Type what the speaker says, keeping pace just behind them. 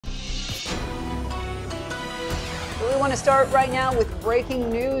We want to start right now with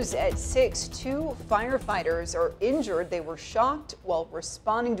breaking news at 6. 2 firefighters are injured. They were shocked while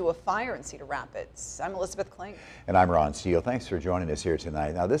responding to a fire in Cedar Rapids. I'm Elizabeth Kling. And I'm Ron Steele. Thanks for joining us here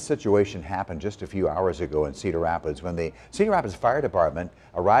tonight. Now, this situation happened just a few hours ago in Cedar Rapids when the Cedar Rapids Fire Department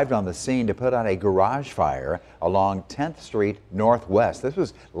arrived on the scene to put out a garage fire along 10th Street Northwest. This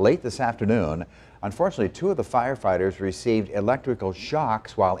was late this afternoon. Unfortunately, 2 of the firefighters received electrical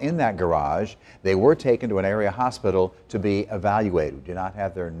shocks while in that garage. They were taken to an area hospital to be evaluated. We do not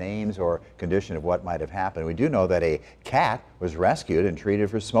have their names or condition of what might have happened. We do know that a cat was rescued and treated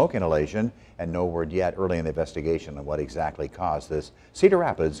for smoke inhalation, and no word yet early in the investigation on what exactly caused this Cedar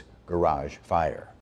Rapids garage fire.